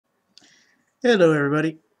Hello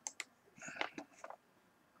everybody.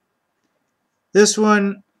 This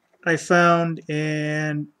one I found,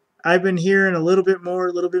 and I've been hearing a little bit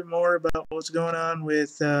more about what's going on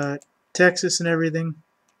with Texas and everything.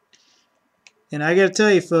 And I gotta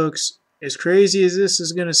tell you folks, as crazy as this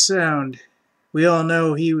is gonna sound, we all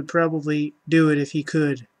know he would probably do it if he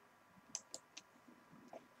could.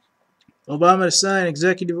 Obama to sign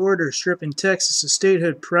executive order stripping Texas of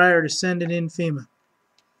statehood prior to sending in FEMA.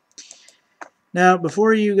 Now,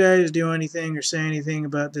 before you guys do anything or say anything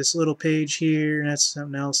about this little page here, and that's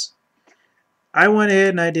something else, I went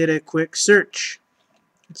ahead and I did a quick search.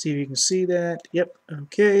 Let's see if you can see that. Yep,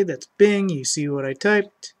 okay, that's Bing. You see what I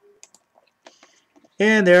typed.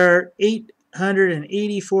 And there are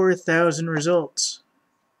 884,000 results.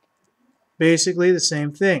 Basically the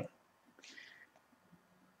same thing.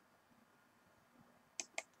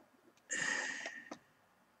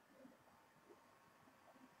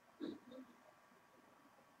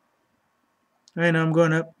 I know I'm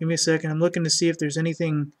going up. Give me a second. I'm looking to see if there's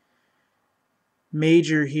anything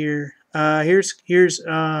major here. Here's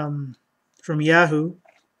from Yahoo.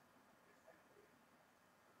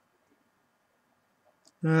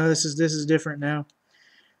 This is different now.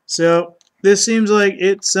 So this seems like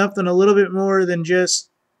it's something a little bit more than just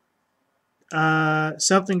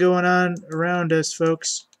something going on around us,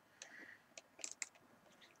 folks.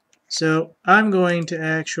 So I'm going to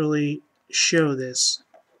actually show this.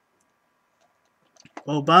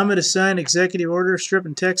 Obama to sign executive order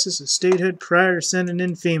stripping Texas of statehood prior to sending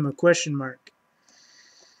in FEMA, ?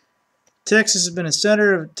 Texas has been a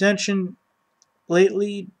center of attention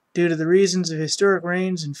lately due to the reasons of historic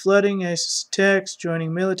rains and flooding, ISIS attacks,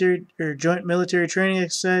 joint military training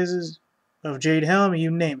exercises of Jade Helm, you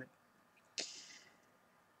name it.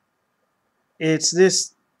 It's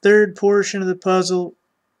this third portion of the puzzle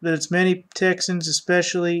that it's many Texans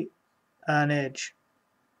especially on edge.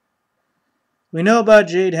 We know about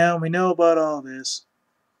Jade Helm, we know about all this,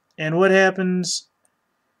 and what happens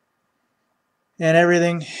and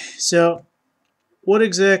everything. So, what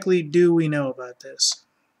exactly do we know about this?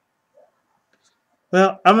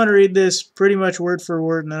 Well, I'm going to read this pretty much word for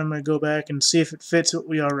word, and then I'm going to go back and see if it fits what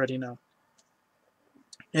we already know.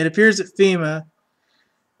 It appears that FEMA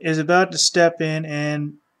is about to step in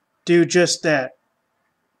and do just that.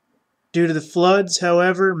 Due to the floods,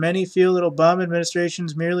 however, many feel that Obama administration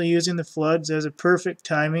is merely using the floods as a perfect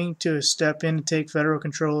timing to step in and take federal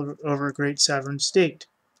control over a great sovereign state.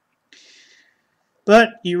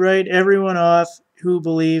 But you write everyone off who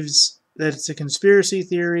believes that it's a conspiracy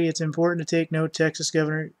theory. It's important to take note Texas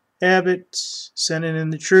Governor Abbott sending in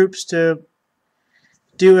the troops to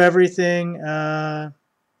do everything.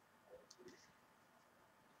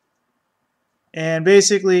 And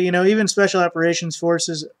basically, even special operations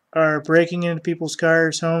forces are breaking into people's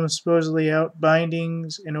cars, homes, supposedly out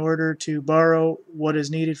bindings in order to borrow what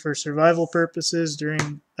is needed for survival purposes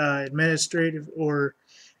during administrative or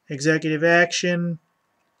executive action.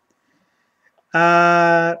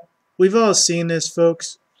 We've all seen this,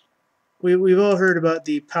 folks. We've all heard about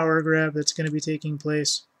the power grab that's going to be taking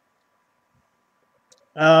place.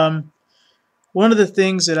 One of the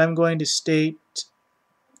things that I'm going to state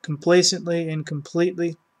complacently and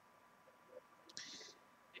completely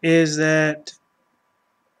is that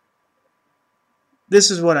this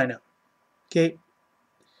is what I know. Okay?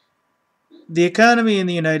 The economy in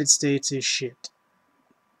the United States is shit.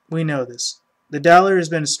 We know this. The dollar has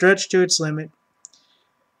been stretched to its limit,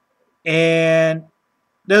 and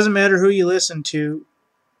it doesn't matter who you listen to,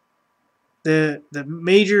 the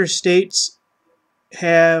major states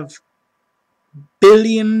have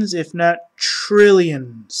billions, if not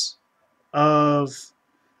trillions, of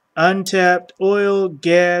untapped oil,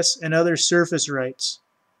 gas, and other surface rights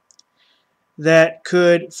that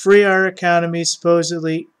could free our economy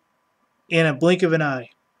supposedly in a blink of an eye.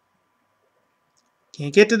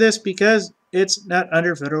 Can't get to this because it's not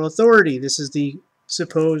under federal authority. This is the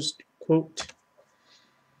supposed quote.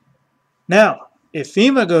 Now, if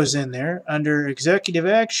FEMA goes in there under executive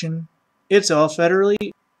action, it's all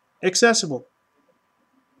federally accessible.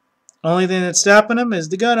 Only thing that's stopping them is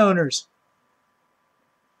the gun owners.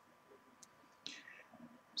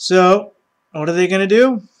 So, what are they going to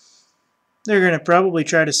do? They're going to probably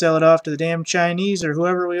try to sell it off to the damn Chinese or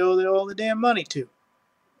whoever we owe all the damn money to.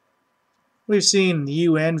 We've seen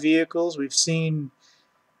UN vehicles. We've seen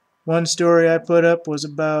one story I put up was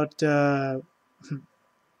about them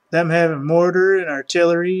having mortar and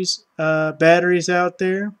artilleries, batteries out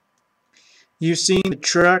there. You've seen the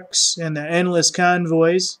trucks and the endless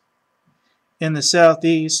convoys in the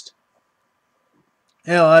southeast.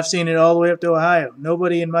 Hell, I've seen it all the way up to Ohio.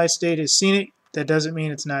 Nobody in my state has seen it. That doesn't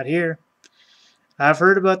mean it's not here. I've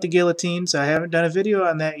heard about the guillotines. I haven't done a video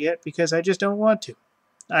on that yet because I just don't want to.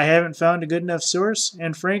 I haven't found a good enough source,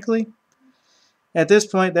 and frankly, at this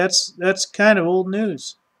point, that's kind of old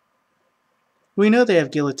news. We know they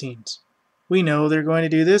have guillotines. We know they're going to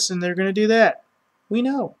do this and they're going to do that. We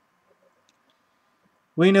know.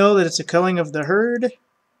 We know that it's a culling of the herd.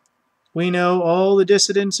 We know all the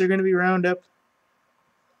dissidents are going to be rounded up.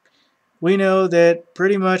 We know that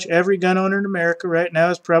pretty much every gun owner in America right now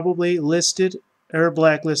is probably listed, or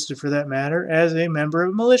blacklisted for that matter, as a member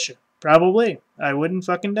of militia. Probably. I wouldn't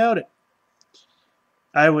fucking doubt it.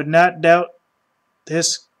 I would not doubt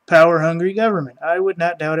this power-hungry government. I would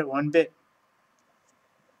not doubt it one bit.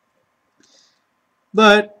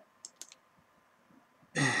 But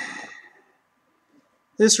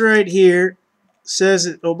this right here says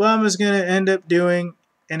that Obama's going to end up doing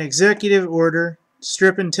an executive order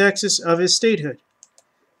stripping Texas of his statehood.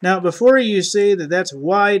 Now, before you say that that's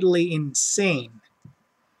widely insane,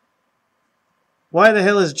 why the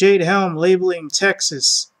hell is Jade Helm labeling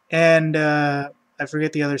Texas and, I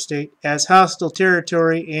forget the other state, as hostile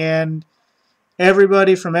territory, and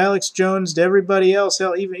everybody from Alex Jones to everybody else,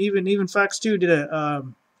 hell, even Fox 2 did a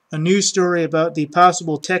news story about the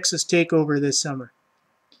possible Texas takeover this summer.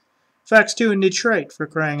 Fox 2 in Detroit, for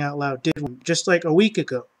crying out loud, did one just like a week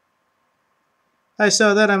ago. I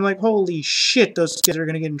saw that, I'm like, holy shit, those kids are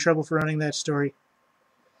going to get in trouble for running that story.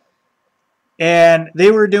 And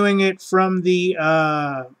they were doing it from the,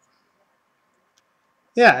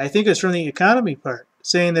 yeah, I think it's from the economy part,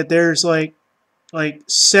 saying that there's like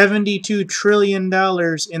 $72 trillion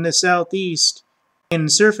in the Southeast in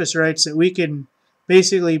surface rights that we can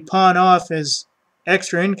basically pawn off as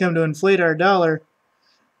extra income to inflate our dollar.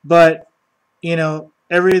 But, you know,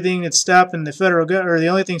 everything that's stopping the federal government, or the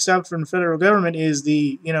only thing stopping from the federal government is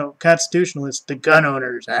the, you know, constitutionalists, the gun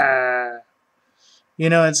owners. You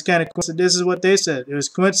know, it's kind of, this is what they said. It was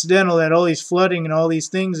coincidental that all these flooding and all these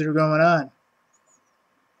things that are going on.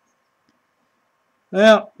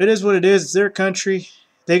 Well, it is what it is. It's their country.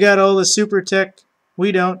 They got all the super tech.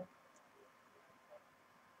 We don't.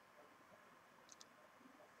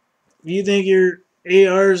 You think your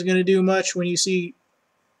AR is going to do much when you see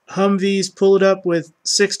Humvees pull it up with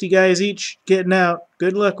 60 guys each getting out?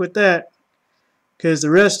 Good luck with that. Because the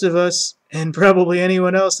rest of us, and probably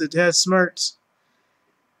anyone else that has smarts,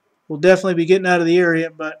 will definitely be getting out of the area.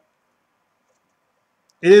 But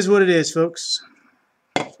it is what it is, folks.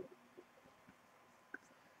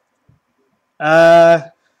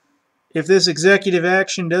 If this executive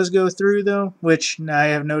action does go through, though, which I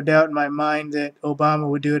have no doubt in my mind that Obama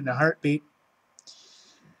would do it in a heartbeat,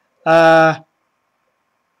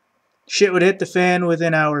 shit would hit the fan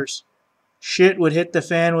within hours. Shit would hit the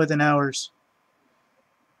fan within hours.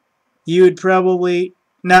 You would probably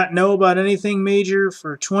not know about anything major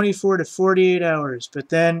for 24 to 48 hours, but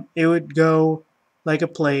then it would go like a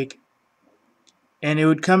plague. And it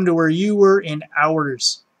would come to where you were in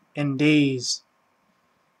hours and days.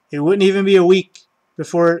 It wouldn't even be a week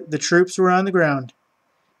before the troops were on the ground.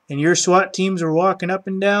 And your SWAT teams were walking up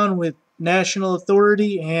and down with national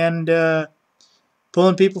authority and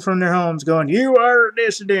pulling people from their homes going, "You are a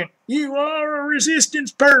dissident. You are a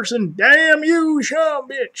resistance person. Damn you, shum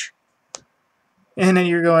bitch." And then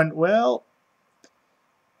you're going, well,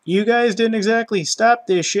 you guys didn't exactly stop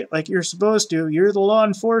this shit like you're supposed to. You're the law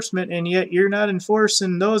enforcement, and yet you're not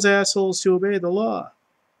enforcing those assholes to obey the law.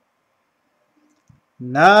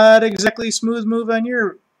 Not exactly smooth move on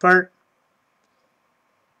your part.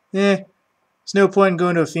 There's no point in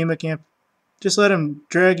going to a FEMA camp. Just let them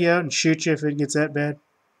drag you out and shoot you if it gets that bad.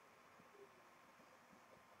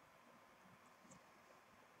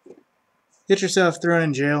 Get yourself thrown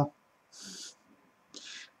in jail.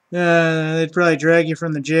 They'd probably drag you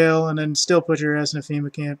from the jail and then still put your ass in a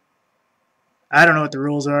FEMA camp. I don't know what the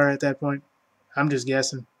rules are at that point. I'm just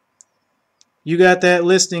guessing. You got that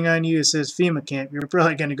listing on you that says FEMA camp. You're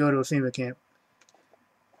probably going to go to a FEMA camp.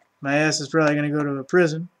 My ass is probably going to go to a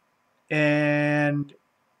prison. And,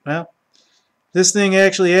 well, this thing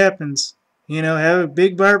actually happens. You know, have a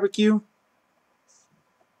big barbecue.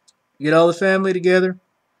 Get all the family together.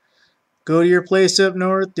 Go to your place up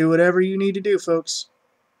north. Do whatever you need to do, folks.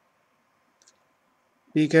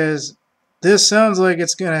 Because this sounds like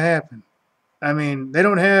it's going to happen. I mean, they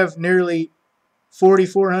don't have nearly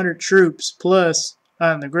 4,400 troops plus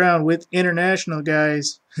on the ground with international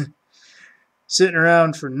guys sitting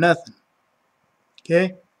around for nothing.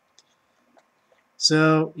 Okay?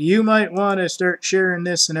 So you might want to start sharing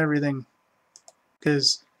this and everything.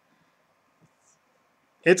 Because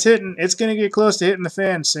it's going to get close to hitting the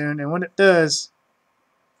fan soon. And when it does,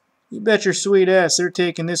 you bet your sweet ass they're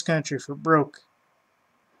taking this country for broke.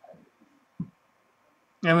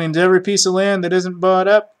 That means every piece of land that isn't bought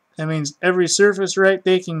up. That means every surface right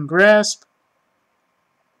they can grasp.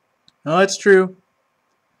 No, it's true.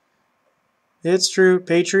 It's true.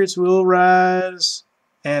 Patriots will rise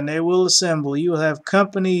and they will assemble. You will have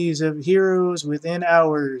companies of heroes within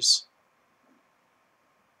hours.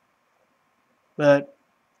 But,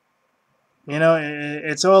 you know,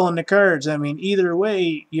 it's all in the cards. I mean, either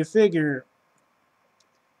way, you figure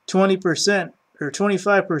 20% or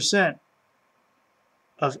 25%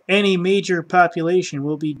 of any major population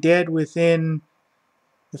will be dead within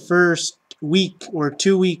the first week or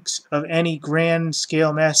 2 weeks of any grand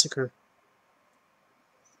scale massacre.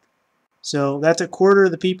 So that's a quarter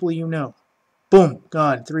of the people you know. Boom,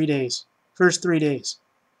 gone. 3 days. First 3 days.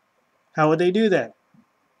 How would they do that?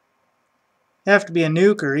 Have to be a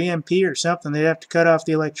nuke or EMP or something. They'd have to cut off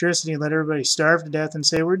the electricity and let everybody starve to death and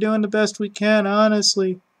say, we're doing the best we can,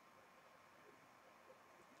 honestly.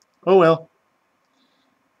 Oh well.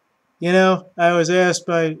 You know, I was asked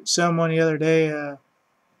by someone the other day,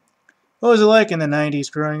 what was it like in the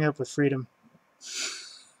 90s growing up with freedom?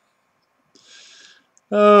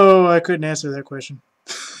 Oh, I couldn't answer that question.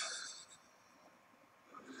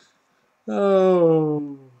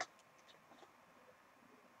 Oh,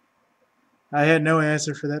 I had no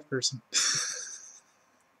answer for that person.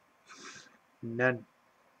 None.